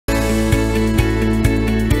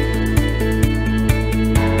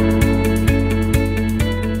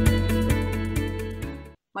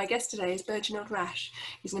guest today is Berginald Rash.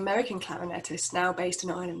 He's an American clarinetist now based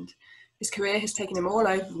in Ireland. His career has taken him all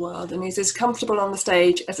over the world and he's as comfortable on the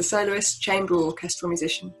stage as a soloist, chamber or orchestral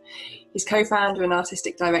musician. He's co-founder and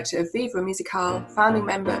artistic director of Viva Musical, founding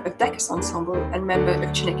member of Decus Ensemble and member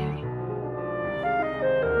of Chineke.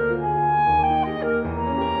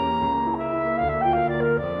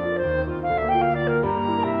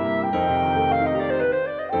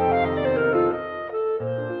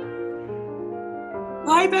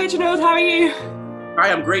 Hi Berginald, how are you?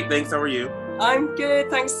 Hi, I'm great, thanks. How are you? I'm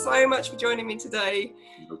good, thanks so much for joining me today.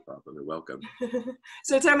 No problem, you're welcome.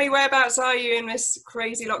 So tell me, whereabouts are you in this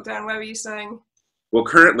crazy lockdown? Where are you staying? Well,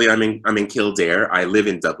 currently I'm in Kildare. I live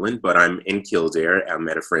in Dublin, but I'm in Kildare. I'm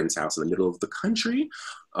at a friend's house in the middle of the country.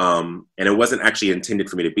 And it wasn't actually intended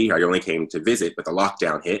for me to be here. I only came to visit, but the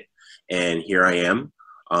lockdown hit, and here I am.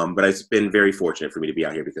 But it's been very fortunate for me to be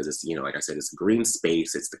out here because it's, like I said, it's green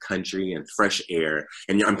space, it's the country and fresh air.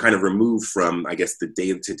 And I'm kind of removed from, I guess, the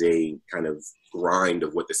day-to-day kind of grind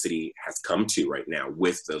of what the city has come to right now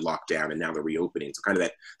with the lockdown and now the reopening. So kind of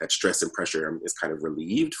that stress and pressure is kind of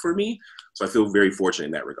relieved for me. So I feel very fortunate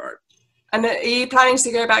in that regard. And are you planning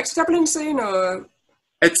to go back to Dublin soon, or?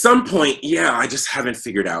 At some point, yeah, I just haven't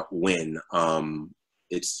figured out when.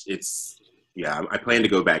 Yeah, I plan to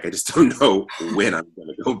go back. I just don't know when I'm going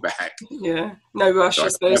to go back. Yeah, no rush, so I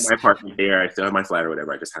suppose. I still have my apartment there. I still have my flat or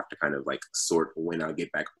whatever. I just have to kind of like sort when I'll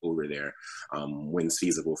get back over there, when's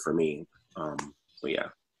feasible for me. So yeah.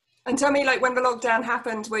 And tell me, like, when the lockdown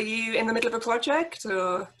happened, were you in the middle of a project,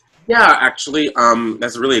 or? Yeah, actually,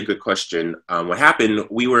 that's really a good question. What happened,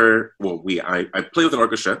 I played with an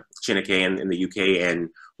orchestra, Chineke in the UK, and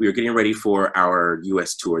we were getting ready for our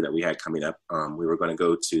US tour that we had coming up. We were going to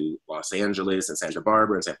go to Los Angeles and Santa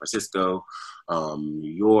Barbara and San Francisco,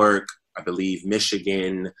 New York, I believe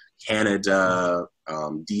Michigan, Canada,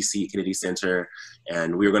 DC, Kennedy Center,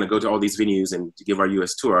 and we were going to go to all these venues and to give our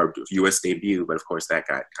US tour, our US debut, but of course that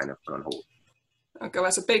got kind of put on hold. Okay,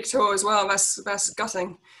 that's a big tour as well. That's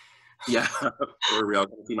gutting. Yeah, for real. I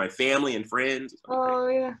can see my family and friends. Oh,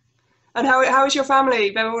 yeah. And how is your family?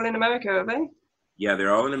 They're all in America, are they? Yeah,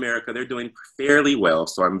 they're all in America. They're doing fairly well,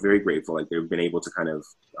 so I'm very grateful. Like, they've been able to kind of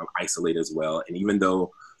isolate as well. And even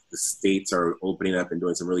though the states are opening up and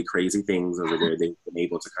doing some really crazy things over there, they've been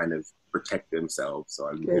able to kind of protect themselves. So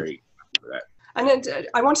I'm very happy for that. And then,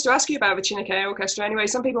 I wanted to ask you about the Chineke Orchestra anyway.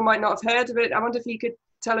 Some people might not have heard of it. I wonder if you could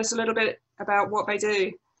tell us a little bit about what they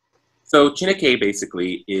do. So Chineke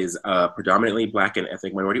basically is a predominantly Black and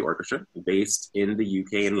ethnic minority orchestra based in the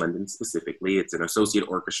UK and London specifically. It's an associate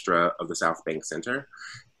orchestra of the South Bank Centre.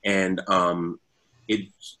 And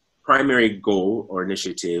its primary goal or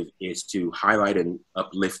initiative is to highlight and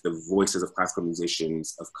uplift the voices of classical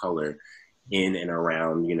musicians of color in and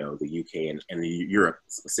around, the UK and Europe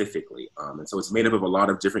specifically. And so it's made up of a lot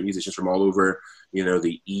of different musicians from all over,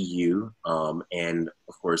 the EU and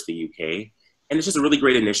of course the UK. And it's just a really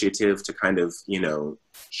great initiative to kind of,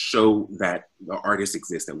 show that the artists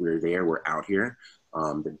exist, that we're there, we're out here.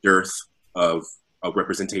 The dearth of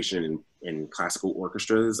representation in classical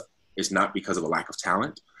orchestras is not because of a lack of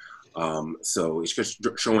talent. So it's just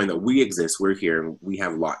showing that we exist, we're here, and we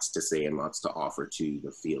have lots to say and lots to offer to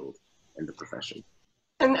the field and the profession.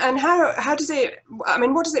 And how does it,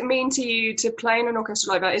 what does it mean to you to play in an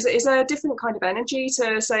orchestra like that? Is there a different kind of energy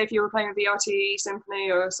to, say, if you were playing with the RTE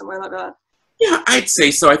Symphony or somewhere like that? Yeah, I'd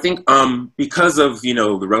say so. I think because of,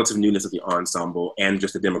 the relative newness of the ensemble and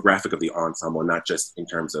just the demographic of the ensemble, not just in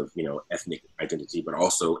terms of, ethnic identity, but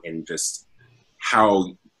also in just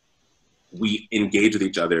how we engage with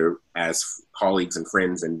each other as colleagues and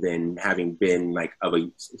friends, and then having been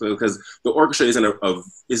because the orchestra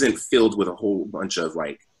isn't filled with a whole bunch of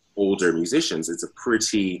like older musicians. It's a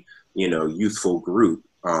pretty, youthful group.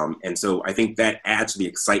 And so I think that adds to the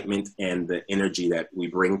excitement and the energy that we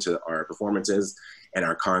bring to our performances and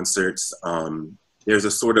our concerts. There's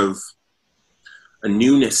a sort of a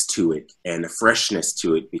newness to it and a freshness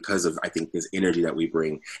to it because of, I think, this energy that we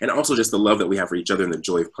bring. And also just the love that we have for each other and the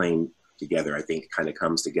joy of playing together, I think, kind of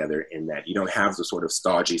comes together in that you don't have the sort of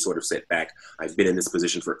stodgy sort of setback. I've been in this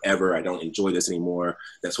position forever. I don't enjoy this anymore.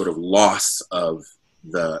 That sort of loss of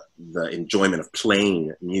the enjoyment of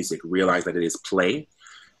playing music, realize that it is play.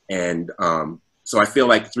 And so I feel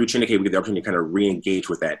like through Chineke, we get the opportunity to kind of re-engage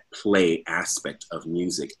with that play aspect of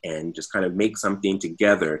music and just kind of make something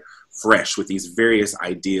together fresh with these various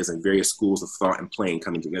ideas and various schools of thought and playing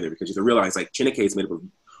coming together. Because you have to realize, like, Chineke is made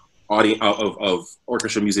up of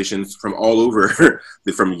orchestra musicians from all over,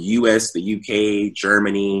 from US, the UK,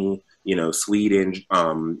 Germany, Sweden,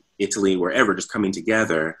 Italy, wherever, just coming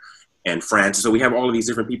together. and France. So we have all of these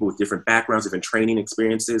different people with different backgrounds, different training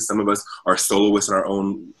experiences. Some of us are soloists in our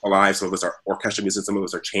own lives. Some of us are orchestral musicians. Some of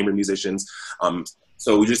us are chamber musicians.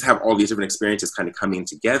 So we just have all these different experiences kind of coming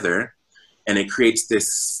together, and it creates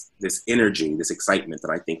this energy, this excitement that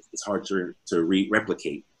I think is hard to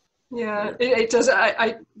replicate. Yeah, it does.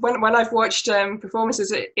 When I've watched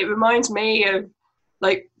performances, it reminds me of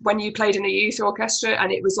like when you played in a youth orchestra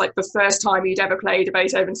and it was like the first time you'd ever played a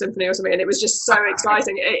Beethoven symphony or something, and it was just so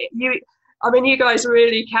exciting. You guys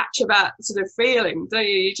really capture that sort of feeling, don't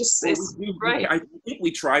you? It's great. I think we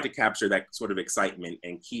try to capture that sort of excitement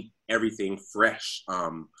and keep everything fresh.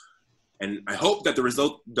 And I hope that the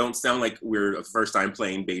result don't sound like we're a first time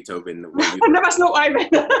playing Beethoven. No, that's not what I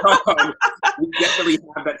meant. We definitely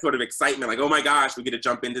have that sort of excitement, like, oh my gosh, we get to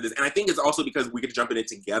jump into this. And I think it's also because we get to jump in it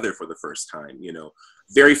together for the first time. You know,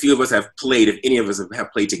 very few of us have played, if any of us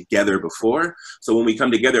have played together before. So when we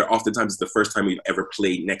come together, oftentimes it's the first time we've ever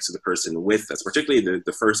played next to the person with us, particularly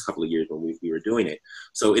the first couple of years when we were doing it.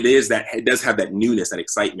 So it does have that newness, that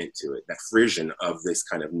excitement to it, that frisson of this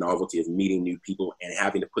kind of novelty of meeting new people and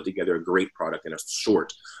having to put together a great product in a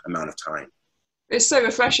short amount of time. It's so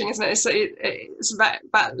refreshing, isn't it? It's that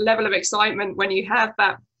level of excitement when you have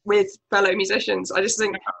that with fellow musicians. I just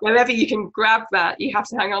think wherever you can grab that, you have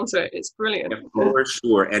to hang on to it. It's brilliant. Yeah, for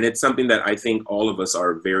sure. And it's something that I think all of us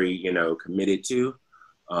are very, committed to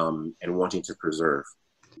and wanting to preserve.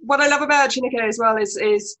 What I love about Chineke as well is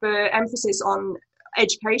the emphasis on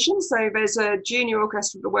education. So there's a junior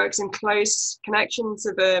orchestra that works in close connection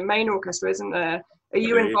to the main orchestra, isn't there? Are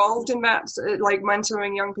you involved in that, like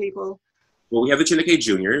mentoring young people? Well, we have the Chineke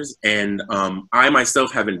Juniors, and I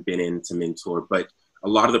myself haven't been in to mentor, but a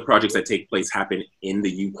lot of the projects that take place happen in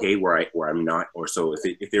the UK where I'm not, or so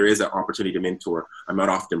if there is an opportunity to mentor, I'm not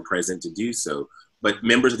often present to do so. But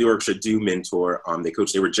members of the orchestra do mentor. They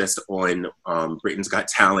coach. They were just on Britain's Got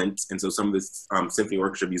Talent, and so some of the symphony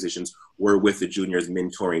orchestra musicians were with the juniors,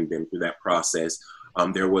 mentoring them through that process.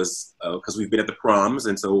 There was, because we've been at the proms,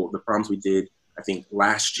 and so the proms we did, I think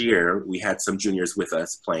last year, we had some juniors with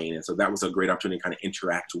us playing. And so that was a great opportunity to kind of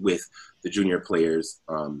interact with the junior players.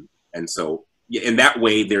 And so in that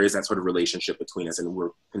way, there is that sort of relationship between us, and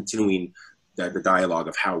we're continuing the dialogue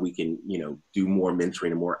of how we can, do more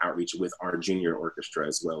mentoring and more outreach with our junior orchestra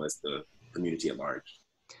as well as the community at large.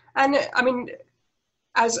 And I mean,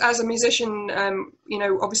 as a musician,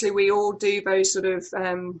 obviously we all do those sort of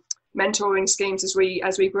mentoring schemes as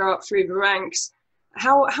we grow up through the ranks.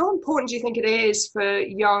 How important do you think it is for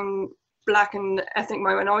young Black and ethnic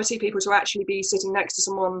minority people to actually be sitting next to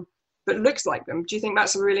someone that looks like them? Do you think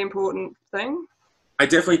that's a really important thing? I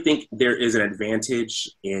definitely think there is an advantage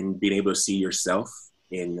in being able to see yourself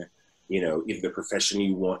in, either the profession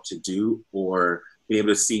you want to do, or being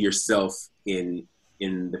able to see yourself in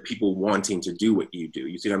the people wanting to do what you do.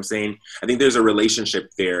 You see what I'm saying? I think there's a relationship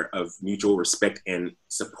there of mutual respect and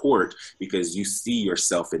support because you see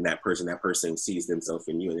yourself in that person sees themselves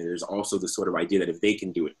in you. And there's also the sort of idea that if they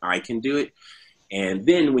can do it, I can do it. And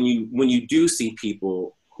then when you do see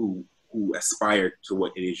people who aspire to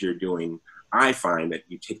what it is you're doing, I find that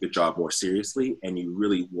you take the job more seriously and you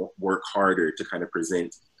really work harder to kind of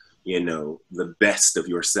present the best of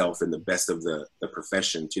yourself and the best of the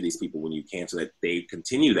profession to these people when you can, so that they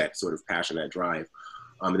continue that sort of passion, that drive.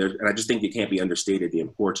 And I just think it can't be understated, the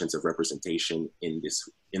importance of representation in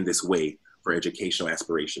this way for educational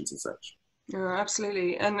aspirations and such. Oh,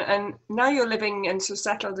 absolutely. And now you're living and sort of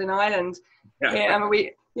settled in Ireland. Yeah.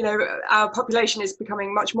 And our population is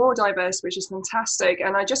becoming much more diverse, which is fantastic.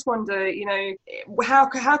 And I just wonder, how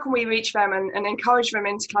can we reach them and encourage them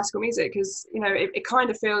into classical music? Because, it kind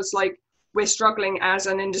of feels like we're struggling as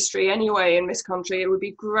an industry anyway in this country. It would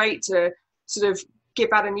be great to sort of give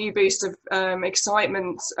that a new boost of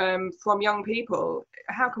excitement from young people.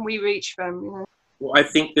 How can we reach them? Well, I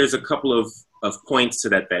think there's a couple of points to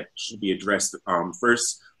that should be addressed.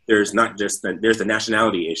 First, there's not just there's the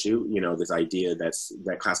nationality issue, this idea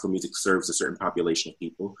that classical music serves a certain population of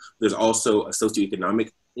people. There's also a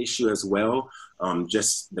socioeconomic issue as well,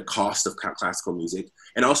 just the cost of classical music,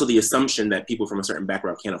 and also the assumption that people from a certain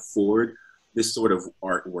background can't afford this sort of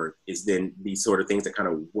artwork is then these sort of things that kind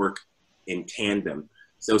of work in tandem,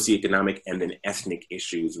 socioeconomic and then ethnic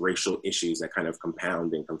issues, racial issues that kind of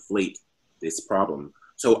compound and conflate this problem.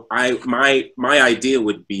 So my idea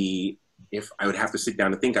would be, if I would have to sit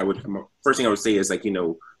down and think, first thing I would say is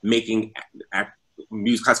making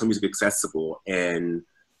classical music accessible, and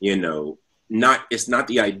it's not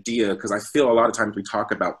the idea, because I feel a lot of times we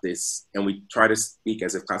talk about this and we try to speak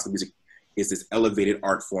as if classical music is this elevated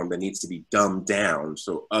art form that needs to be dumbed down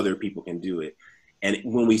so other people can do it. And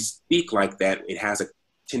when we speak like that, it has a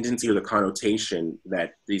tendency or the connotation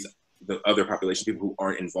that these the other population, people who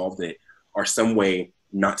aren't involved in it, are some way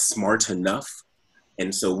not smart enough.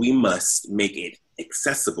 And so we must make it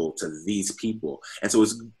accessible to these people. And so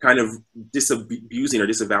it's kind of disabusing or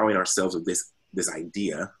disavowing ourselves of this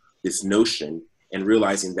idea, this notion, and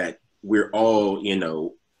realizing that we're all, you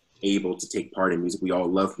know, able to take part in music. We all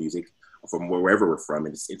love music from wherever we're from.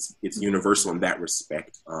 And it's universal in that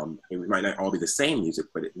respect. It might not all be the same music,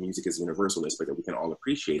 but music is universal in this way that we can all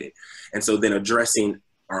appreciate it. And so then addressing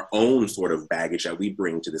our own sort of baggage that we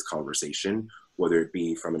bring to this conversation, whether it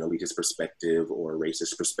be from an elitist perspective or a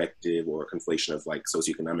racist perspective or a conflation of like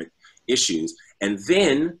socioeconomic issues, and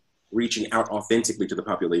then reaching out authentically to the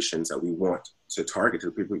populations that we want to target, to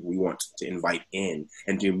the people we want to invite in,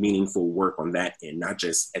 and do meaningful work on that end, not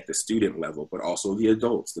just at the student level, but also the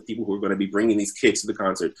adults, the people who are going to be bringing these kids to the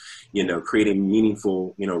concert, you know, creating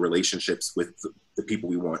meaningful, you know, relationships with the people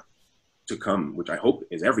we want to come, which I hope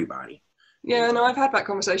is everybody. Yeah, no, I've had that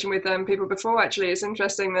conversation with people before, actually. It's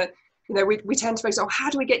interesting that, you know, we tend to focus on how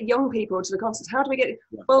do we get young people to the concerts? How do we get,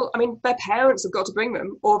 well, I mean, their parents have got to bring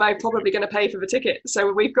them, or they're probably going to pay for the ticket.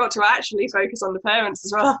 So we've got to actually focus on the parents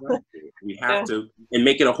as well. Exactly. We have to, and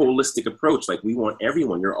make it a holistic approach. Like, we want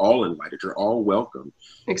everyone, you're all invited, you're all welcome.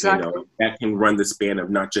 Exactly. You know, that can run the span of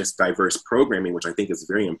not just diverse programming, which I think is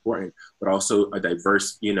very important, but also a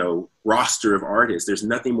diverse, you know, roster of artists. There's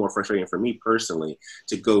nothing more frustrating for me personally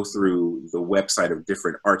to go through the website of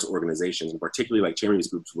different arts organizations, and particularly like chamber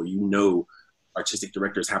music groups, where you know artistic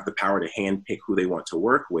directors have the power to handpick who they want to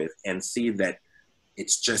work with, and see that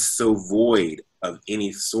it's just so void of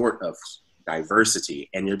any sort of diversity.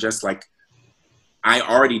 And you're just like, I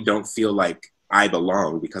already don't feel like I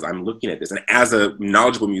belong because I'm looking at this. And as a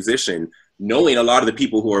knowledgeable musician, knowing a lot of the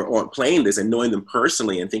people who are playing this and knowing them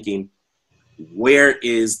personally and thinking, where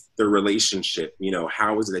is the relationship? You know,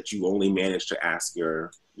 how is it that you only manage to ask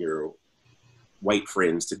your white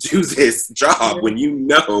friends to do this job when you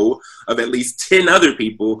know of at least 10 other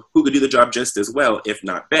people who could do the job just as well, if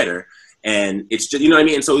not better? And it's just, you know what I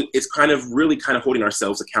mean? And so it's kind of really kind of holding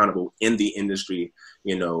ourselves accountable in the industry,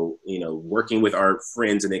 you know, working with our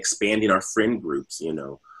friends and expanding our friend groups, you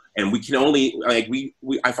know, and we can only, like,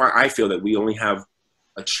 I feel that we only have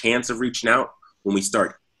a chance of reaching out when we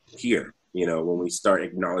start here, you know, when we start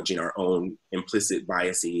acknowledging our own implicit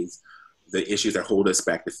biases, the issues that hold us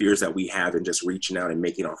back, the fears that we have, and just reaching out and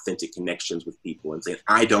making authentic connections with people and saying,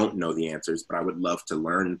 I don't know the answers, but I would love to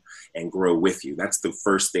learn and grow with you. That's the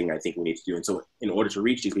first thing I think we need to do. And so in order to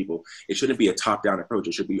reach these people, it shouldn't be a top-down approach.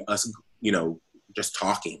 It should be us, you know, just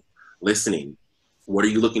talking, listening. What are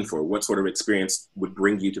you looking for? What sort of experience would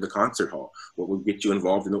bring you to the concert hall? What would get you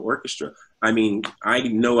involved in the orchestra? I mean, I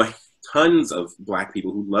know tons of Black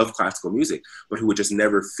people who love classical music, but who would just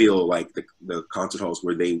never feel like the concert halls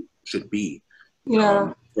where they should be.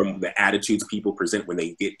 Yeah. From the attitudes people present when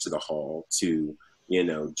they get to the hall to, you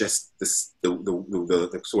know, just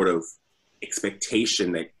the sort of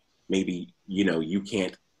expectation that maybe, you know, you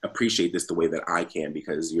can't appreciate this the way that I can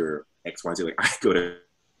because you're X, Y, Z. Like, I go to,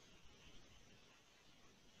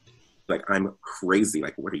 like, I'm crazy.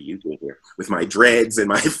 Like, what are you doing here with my dreads and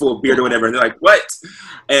my full beard or whatever? And they're like, what?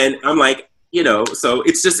 And I'm like, you know, so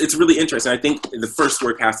it's really interesting. I think the first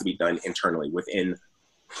work has to be done internally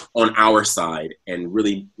on our side, and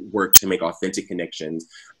really work to make authentic connections,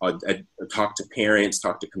 talk to parents,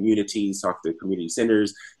 talk to communities, talk to community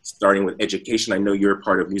centers, starting with education. I know you're a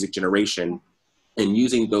part of Music Generation, and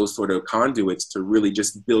using those sort of conduits to really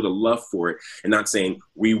just build a love for it, and not saying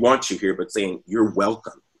we want you here, but saying you're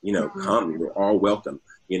welcome. You know, come, you're all welcome.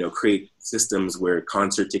 You know, create systems where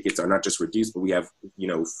concert tickets are not just reduced, but we have, you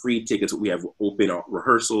know, free tickets. We have open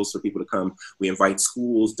rehearsals for people to come. We invite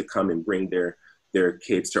schools to come and bring their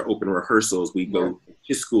kids to open rehearsals. We go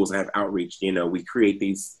to schools and have outreach. You know, we create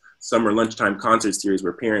these summer lunchtime concert series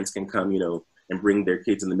where parents can come, you know, and bring their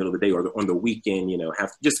kids in the middle of the day or on the weekend, you know,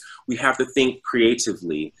 we have to think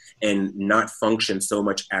creatively and not function so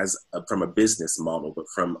much as from a business model, but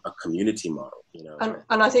from a community model, you know.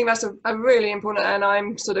 And I think that's a really important, and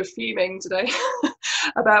I'm sort of fuming today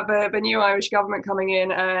about the new Irish government coming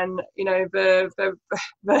in, and, you know, the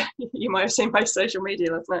you might have seen my social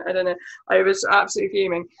media last night, I don't know, I was absolutely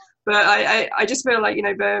fuming, but I just feel like, you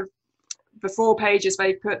know, the 4 pages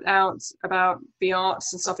they put out about the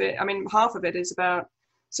arts and stuff, I mean, half of it is about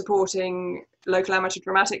supporting local amateur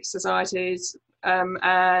dramatic societies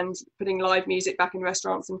and putting live music back in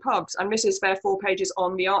restaurants and pubs. And this is their 4 pages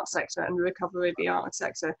on the arts sector and the recovery of the arts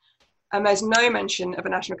sector. And there's no mention of a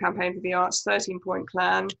national campaign for the arts, 13-point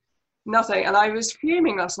plan, nothing. And I was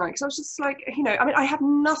fuming last night because I was just like, you know, I mean, I have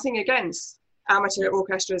nothing against amateur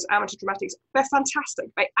orchestras, amateur dramatics. They're fantastic.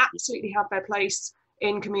 They absolutely have their place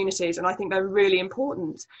in communities, and I think they're really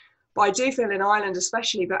important. But I do feel in Ireland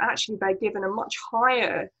especially, but actually they're given a much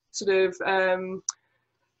higher sort of,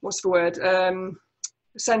 what's the word,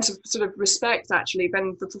 sense of sort of respect actually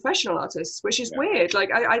than the professional artists, which is weird. Like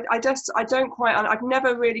I don't quite, I've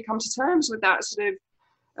never really come to terms with that sort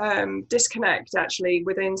of disconnect actually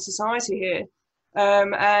within society here.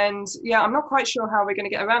 And yeah, I'm not quite sure how we're going to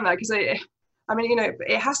get around that, because I mean, you know,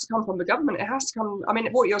 it has to come from the government. It has to come. I mean,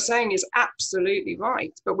 what you're saying is absolutely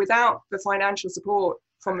right. But without the financial support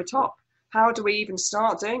from the top, how do we even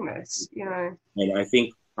start doing this? You know. And I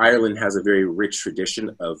think Ireland has a very rich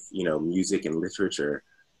tradition of, you know, music and literature,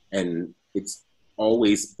 and it's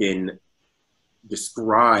always been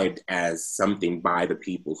described as something by the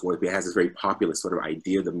people. For it has this very populist sort of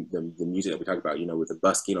idea, the music that we talk about, you know, with the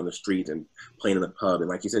busking on the street and playing in the pub, and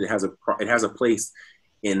like you said, it has a place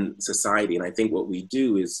in society. And I think what we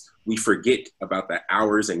do is we forget about the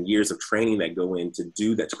hours and years of training that go in to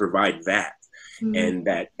do that, to provide that. And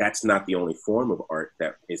that's not the only form of art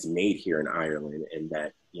that is made here in Ireland, and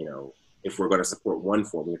that, you know, if we're going to support one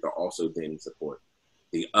form, we have to also then support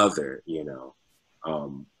the other, you know.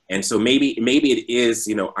 And so maybe it is,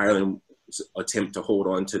 you know, Ireland's attempt to hold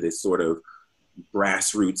on to this sort of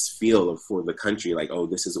grassroots feel for the country, like, oh,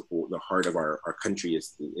 this is the heart of our country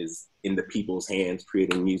is in the people's hands,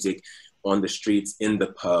 creating music on the streets, in the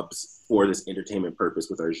pubs, for this entertainment purpose,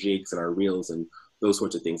 with our jigs and our reels and those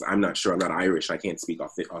sorts of things. I'm not sure, I'm not Irish, I can't speak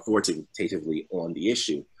authoritatively on the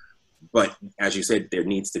issue. But as you said, there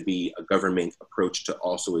needs to be a government approach to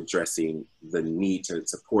also addressing the need to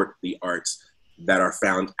support the arts that are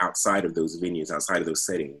found outside of those venues, outside of those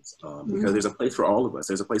settings, because there's a place for all of us.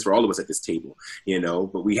 There's a place for all of us at this table, you know,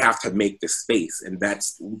 but we have to make the space. And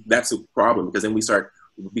that's a problem, because then we start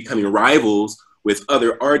becoming rivals with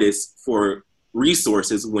other artists for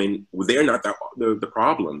resources when they're not the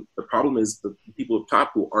problem. The problem is the people up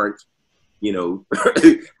top who aren't, you know.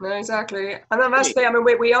 No, exactly. And then that's the thing. I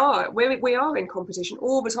mean, we are in competition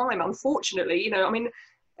all the time, unfortunately, you know. I mean,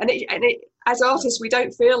 and it as artists, we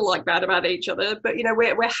don't feel like that about each other, but you know,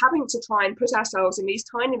 we're having to try and put ourselves in these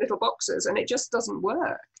tiny little boxes, and it just doesn't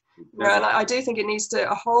work. You know, and I do think it needs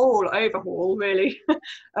a whole overhaul, really,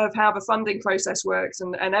 of how the funding process works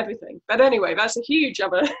and everything. But anyway, that's a huge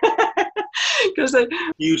other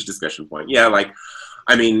huge discussion point. Yeah, like,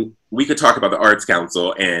 I mean, we could talk about the Arts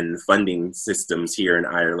Council and funding systems here in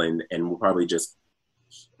Ireland, and we'll probably just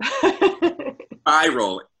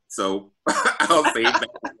spiral. So I'll save that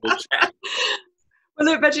whole chat. Well,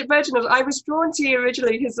 look, Berginald, I was drawn to you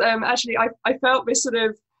originally because actually I felt this sort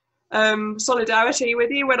of solidarity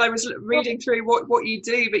with you when I was reading through what you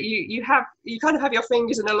do, but you kind of have your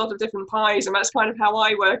fingers in a lot of different pies, and that's kind of how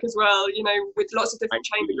I work as well, you know, with lots of different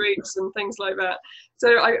chamber groups and things like that.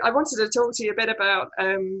 So I wanted to talk to you a bit about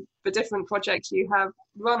the different projects you have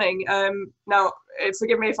running. Now,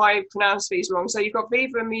 forgive me if I pronounce these wrong. So you've got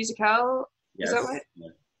Viva Musical, is that right? Yeah.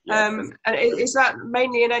 Yes. And is that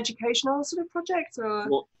mainly an educational sort of project, or?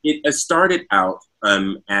 Well, it started out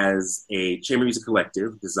as a chamber music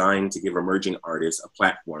collective designed to give emerging artists a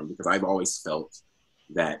platform, because I've always felt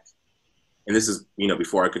that, and this is, you know,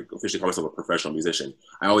 before I could officially call myself a professional musician,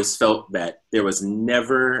 I always felt that there was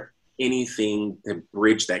never anything to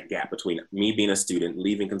bridge that gap between me being a student,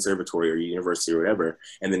 leaving conservatory or university or whatever,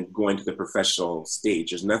 and then going to the professional stage.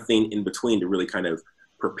 There's nothing in between to really kind of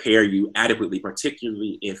prepare you adequately,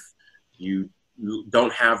 particularly if you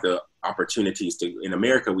don't have the opportunities to. In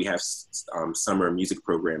America, we have summer music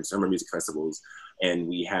programs, summer music festivals, and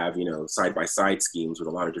we have, you know, side-by-side schemes with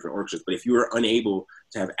a lot of different orchestras. But if you are unable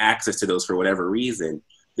to have access to those for whatever reason,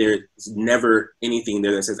 there's never anything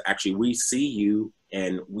there that says, actually, we see you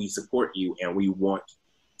and we support you, and we want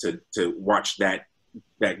to watch that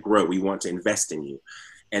grow. We want to invest in you.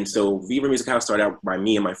 And so Viva Musical started out by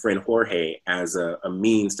me and my friend Jorge as a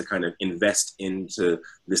means to kind of invest into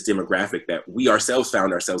this demographic that we ourselves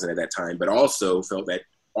found ourselves in at that time, but also felt that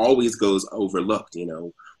always goes overlooked. You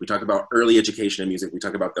know, we talk about early education in music, we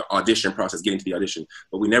talk about the audition process, getting to the audition,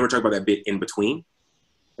 but we never talk about that bit in between.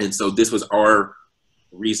 And so this was our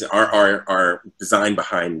reason, our design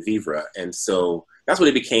behind Viva. And so that's what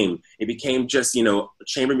it became. It became just, you know,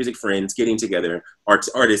 chamber music friends getting together,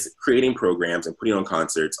 artists creating programs and putting on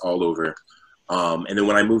concerts all over. And then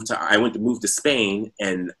when I moved to Spain,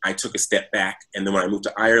 and I took a step back. And then when I moved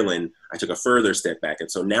to Ireland, I took a further step back.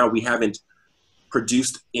 And so now we haven't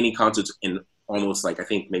produced any concerts in almost, like, I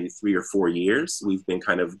think maybe 3 or 4 years. We've been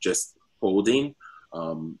kind of just holding,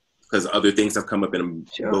 because other things have come up in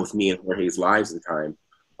both me and Jorge's lives at the time.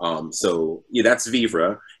 So yeah, that's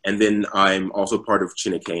Viva. And then I'm also part of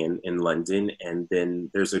Chineke in London. And then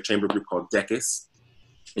there's a chamber group called Decus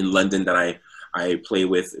in London that I play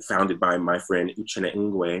with, founded by my friend Uchenna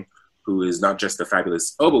Ngwe, who is not just a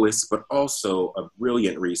fabulous oboist, but also a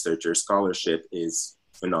brilliant researcher. Scholarship is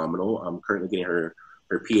phenomenal. I'm currently getting her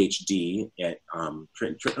PhD at,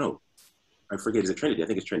 I forget, is it Trinity? I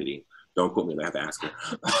think it's Trinity. Don't quote me, I have to ask her.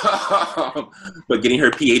 But getting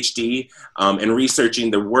her PhD and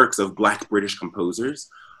researching the works of Black British composers.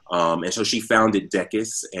 And so she founded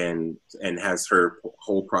Decus and has her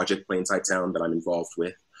whole project Plain Sight Sound that I'm involved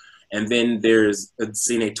with. And then there's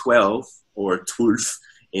Cine 12 or 12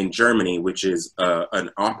 in Germany, which is an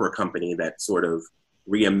opera company that sort of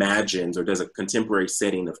reimagines or does a contemporary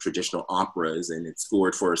setting of traditional operas, and it's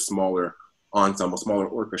scored for a smaller ensemble, smaller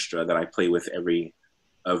orchestra that I play with every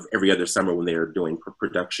other summer when they are doing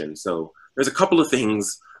production. So there's a couple of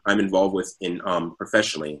things I'm involved with in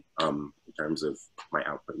professionally in terms of my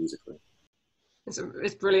output musically.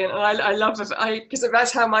 It's brilliant, and I love it. Because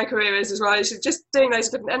that's how my career is as well. It's just doing those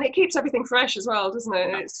different, and it keeps everything fresh as well, doesn't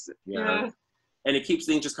it? It's and it keeps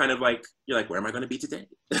things just kind of like, you're like, where am I going to be today?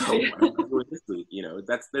 What am I doing this week? You know,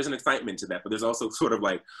 there's an excitement to that, but there's also sort of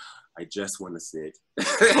like, I just want to sit.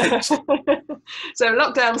 So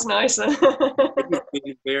lockdown's nicer.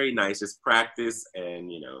 It's very nice, just practice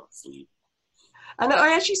and, you know, sleep. And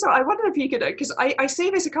I actually saw, I wonder if you could, because I see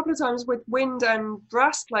this a couple of times with wind and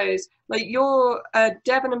brass players, like you're a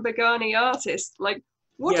Devon and Bergani artist. Like,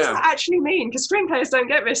 what does that actually mean? Because string players don't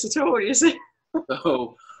get this at all, you see.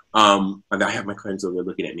 So, I have my clients over there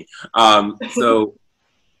looking at me. So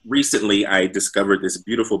recently I discovered this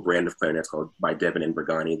beautiful brand of clarinets called by Devon and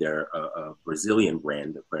Bergani. They're a Brazilian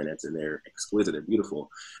brand of clarinets, and they're exquisite, they're beautiful.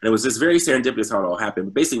 And it was just very serendipitous how it all happened.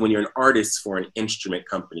 But basically, when you're an artist for an instrument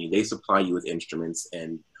company, they supply you with instruments,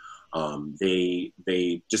 and they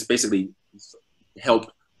just basically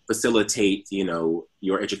help facilitate, you know,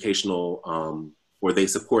 your educational or they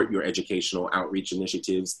support your educational outreach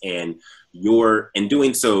initiatives, and in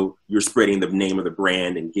doing so, you're spreading the name of the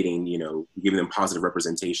brand and getting, you know, giving them positive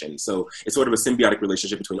representation. So it's sort of a symbiotic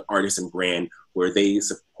relationship between artist and brand, where they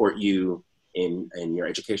support you in your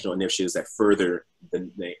educational initiatives that further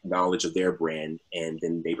the knowledge of their brand, and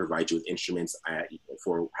then they provide you with instruments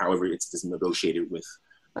for however it's just negotiated with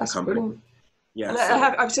the company. Brilliant. Yeah, and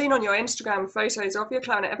so, I've seen on your Instagram photos of your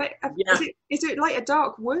clarinet. Is it like a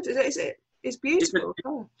dark wood? It's beautiful.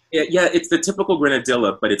 Yeah, it's the typical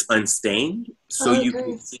grenadilla, but it's unstained. So you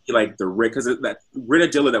can see like because that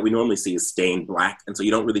grenadilla that we normally see is stained black, and so you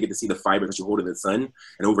don't really get to see the fiber because you hold it in the sun,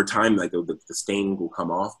 and over time like the stain will come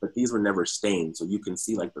off. But these were never stained, so you can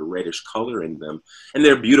see like the reddish color in them, and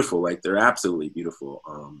they're beautiful. Like they're absolutely beautiful.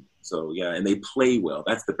 So yeah, and they play well.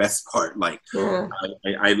 That's the best part. Like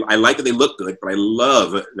I like that they look good, but I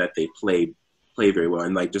love that they play very well.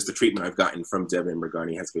 And like just the treatment I've gotten from Devon and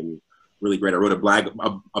Bergani has been really great. I wrote a blog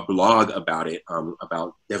about it,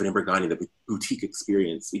 about Devon and Bergani, the boutique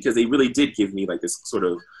experience, because they really did give me like this sort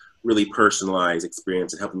of really personalized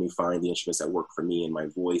experience and helping me find the instruments that work for me and my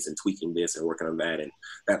voice, and tweaking this and working on that and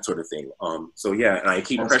that sort of thing. So yeah, and I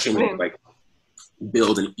keep pressuring them to like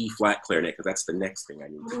build an E-flat clarinet, because that's the next thing I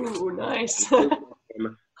need to do. Ooh, nice.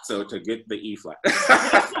 So to get the E-flat.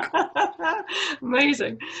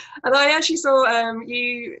 Amazing. And I actually saw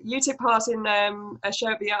you took part in a show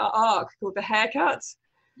at the Arc called The Haircut.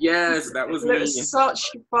 Yes, that was me. It was such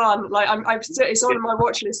fun. Like it's on my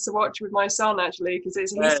watch list to watch with my son, actually, because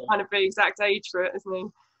he's kind of the exact age for it, isn't he?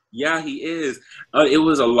 Yeah, he is. It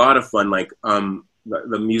was a lot of fun. Like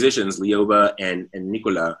the musicians, Lioba and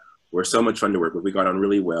Nicola, were so much fun to work with. We got on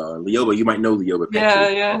really well. And Lioba, you might know Lioba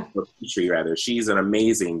Petrie, rather. She's an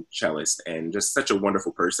amazing cellist and just such a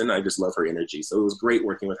wonderful person. I just love her energy. So it was great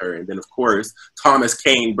working with her. And then, of course, Thomas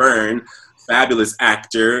Kane Byrne, fabulous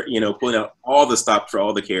actor, you know, pulling out all the stops for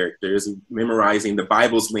all the characters, memorizing the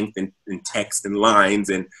Bible's length in text and lines,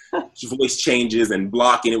 and voice changes and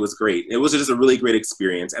blocking. It was great. It was just a really great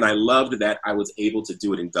experience. And I loved that I was able to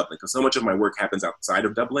do it in Dublin, because so much of my work happens outside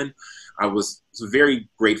of Dublin. I was very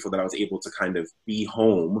grateful that I was able to kind of be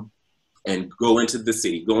home and go into the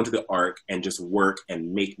city, go into the Arc, and just work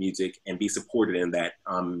and make music and be supported in that.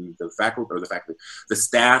 The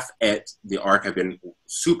staff at the Arc have been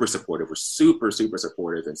super supportive. We're super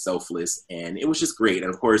supportive and selfless, and it was just great.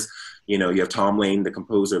 And of course, you know, you have Tom Lane, the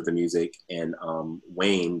composer of the music, and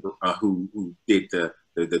Wayne, who did the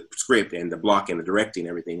script and the block and the directing and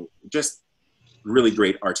everything. Just really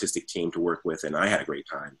great artistic team to work with, and I had a great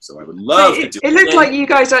time. So I would love to do it. It looked like you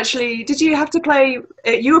guys actually, did you have to play,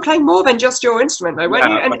 you were playing more than just your instrument though, weren't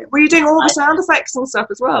you? And were you doing all the sound effects and stuff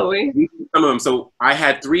as well, were you? Some of them. So I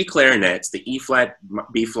had 3 clarinets, the E-flat,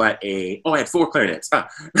 B-flat, A. Oh, I had 4 clarinets.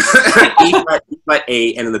 E-flat, B-flat,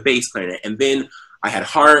 A, and then the bass clarinet. And then I had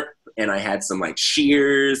harp, and I had some like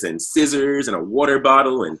shears and scissors and a water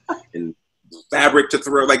bottle and fabric to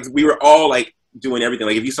throw. Like we were all like doing everything.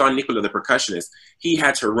 Like if you saw Nicola, the percussionist, he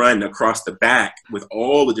had to run across the back with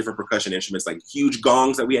all the different percussion instruments, like huge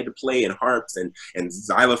gongs that we had to play, and harps and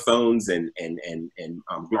xylophones and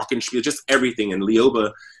glockenspiel, just everything. And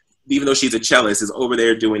Leoba, even though she's a cellist, is over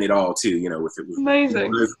there doing it all too, you know, with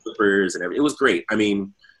amazing flippers and everything. It was great. I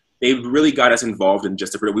mean, they really got us involved in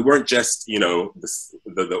just we weren't just, you know,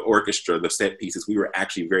 the orchestra, the set pieces. We were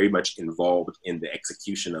actually very much involved in the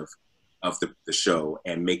execution of the show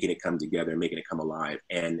and making it come together and making it come alive.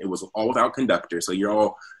 And it was all without conductor. So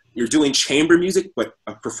you're doing chamber music, but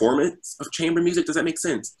a performance of chamber music. Does that make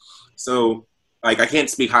sense? So like, I can't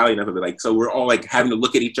speak highly enough of it. Like, so we're all like having to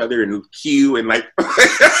look at each other and cue and like,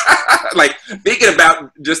 like thinking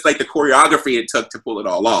about just like the choreography it took to pull it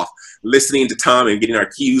all off, listening to Tom and getting our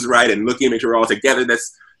cues right and looking to make sure we're all together.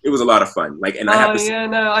 It was a lot of fun. Like, and I have to yeah,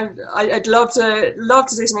 no, I'd love to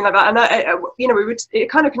do something like that. And you know, it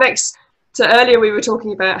kind of connects to earlier we were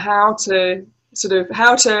talking about how to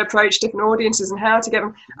approach different audiences and how to get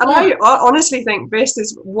them. And I honestly think this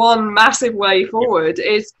is one massive way forward.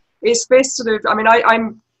 Is this sort of? I mean,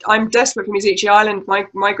 I'm desperate for Musici Island,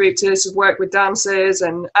 my group, to sort of work with dancers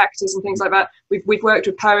and actors and things like that. We've worked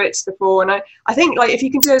with poets before, and I think like if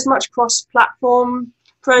you can do as much cross-platform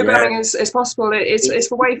programming as possible, it's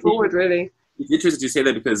the way forward, really. It's interesting to say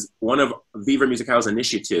that, because one of Viva Musical's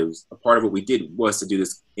initiatives, a part of what we did was to do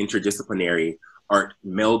this interdisciplinary art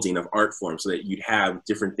melding of art forms, so that you'd have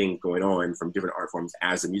different things going on from different art forms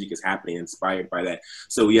as the music is happening, inspired by that.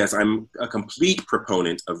 So yes, I'm a complete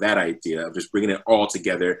proponent of that idea of just bringing it all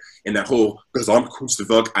together in that whole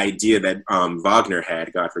Gesamtkunstwerk idea that Wagner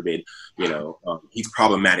had, God forbid, you know, he's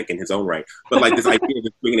problematic in his own right, but like this idea of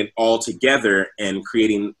just bringing it all together and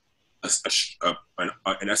creating a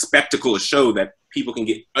spectacle, a show that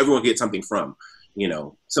everyone can get something from, you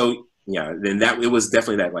know. So yeah, then it was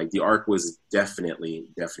definitely that, like the arc was definitely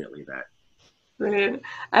that. Brilliant.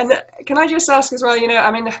 And can I just ask as well, you know, I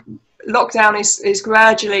mean, lockdown is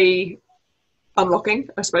gradually unlocking,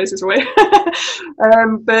 I suppose is a way.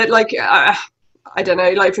 But like, I don't know,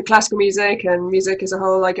 like for classical music and music as a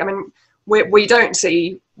whole, like, I mean, we don't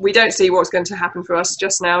see what's going to happen for us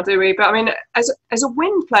just now, do we? But I mean, as a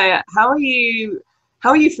wind player, how are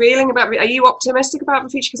you feeling about it? Are you optimistic about the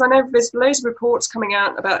future? Because I know there's loads of reports coming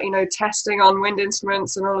out about, you know, testing on wind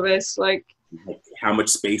instruments and all of this, like how much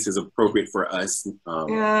space is appropriate for us.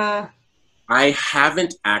 Yeah. I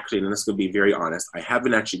haven't actually, and this is going to be very honest, I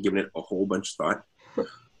haven't actually given it a whole bunch of thought.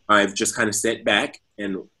 I've just kind of sat back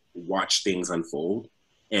and watched things unfold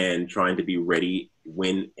and trying to be ready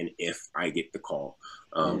when and if I get the call.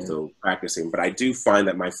 So practicing. But I do find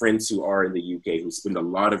that my friends who are in the UK, who spend a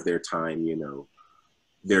lot of their time, you know,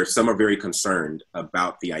 some are very concerned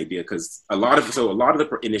about the idea, because a lot of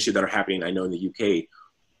the initiatives that are happening, I know in the UK,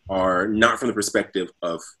 are not from the perspective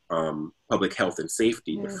of public health and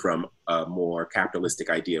safety, but from a more capitalistic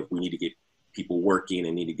idea of we need to get people working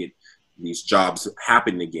and need to get these jobs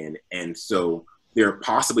happening again. And so they're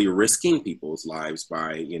possibly risking people's lives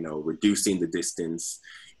by, you know, reducing the distance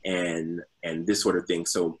and this sort of thing.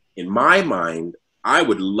 So in my mind, I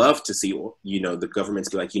would love to see, you know, the governments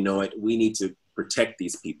be like, you know what, we need to protect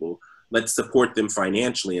these people. Let's support them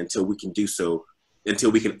financially until we can do so,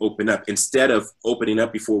 until we can open up, instead of opening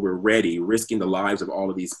up before we're ready, risking the lives of all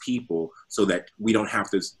of these people so that we don't have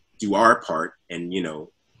to do our part and, you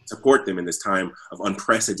know, support them in this time of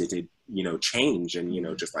unprecedented, you know, change and, you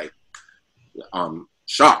know, just like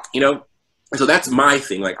shock, you know? And so that's my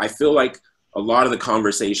thing. Like, I feel like a lot of the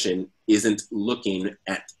conversation isn't looking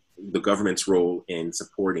at the government's role in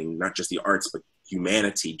supporting not just the arts, but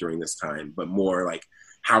humanity during this time, but more like,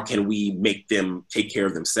 how can we make them take care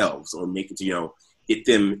of themselves, or make it, you know, get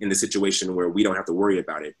them in the situation where we don't have to worry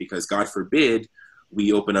about it? Because God forbid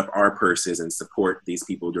we open up our purses and support these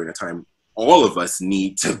people during a time all of us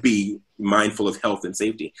need to be mindful of health and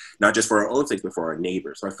safety, not just for our own sake, but for our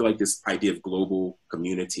neighbors. So I feel like this idea of global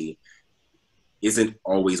community isn't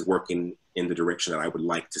always working in the direction that I would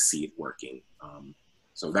like to see it working.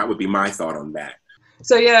 So that would be my thought on that.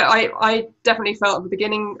 So yeah, I definitely felt at the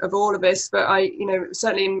beginning of all of this, but you know,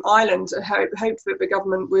 certainly in Ireland, I hoped that the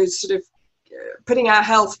government was sort of putting our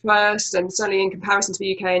health first, and certainly in comparison to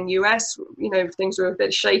the UK and US, you know, things were a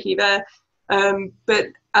bit shaky there. And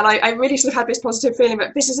I really sort of had this positive feeling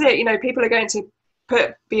that this is it, you know, people are going to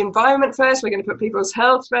put the environment first, we're going to put people's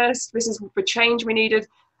health first, this is the change we needed.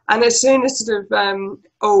 And as soon as sort of,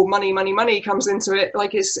 money comes into it,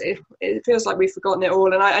 like it feels like we've forgotten it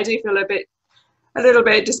all. And I do feel a little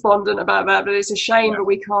bit despondent about that, but it's a shame that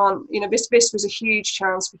we can't, you know, this was a huge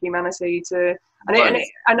chance for humanity to, and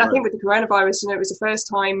I think with the coronavirus, you know, it was the first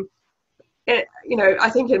time you know, I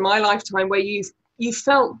think in my lifetime where you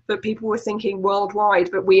felt that people were thinking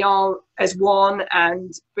worldwide, but we are as one,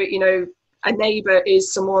 but you know, a neighbor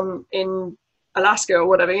is someone in Alaska or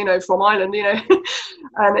whatever, you know, from Ireland, you know,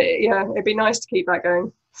 and yeah, it'd be nice to keep that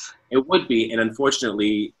going. It would be, and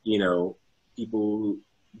unfortunately, you know,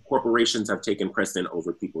 corporations have taken precedent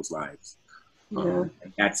over people's lives. Yeah.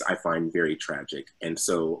 And that's, I find, very tragic. And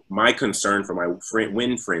so my concern for my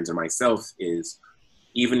friends and myself is,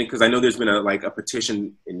 even because I know there's been a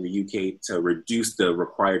petition in the UK to reduce the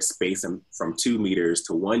required space from 2 meters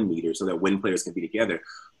to 1 meter so that wind players can be together.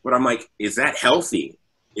 But I'm like, is that healthy?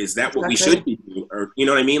 Is that what we should be doing? Or, you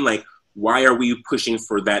know what I mean? Like, why are we pushing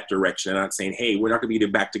for that direction? I'm not saying, hey, we're not going to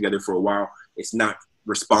be back together for a while. It's not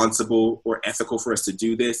responsible or ethical for us to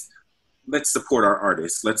do this. Let's support our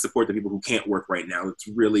artists. Let's support the people who can't work right now. Let's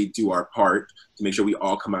really do our part to make sure we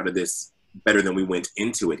all come out of this better than we went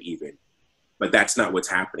into it even. But that's not what's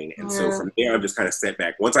happening. And so from there, I'm just kind of stepped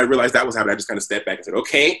back. Once I realized that was happening, I just kind of stepped back and said,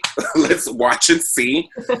 okay, let's watch and see.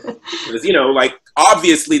 Because, you know, like,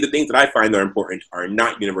 obviously the things that I find are important are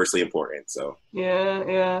not universally important. So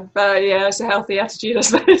yeah. But yeah, it's a healthy attitude, I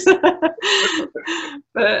suppose.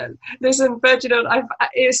 But listen, Berginald,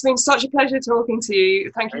 it's been such a pleasure talking to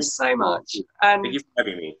you. Thank you so much. And thank you for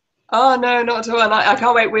having me. Oh, no, not at all. And I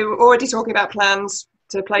can't wait. We were already talking about plans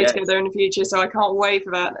to play together in the future, so I can't wait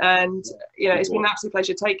for that. And you know, it's been an absolute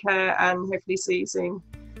pleasure. Take care, and hopefully see you soon.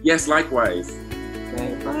 Yes, likewise.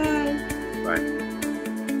 Okay, bye. Bye.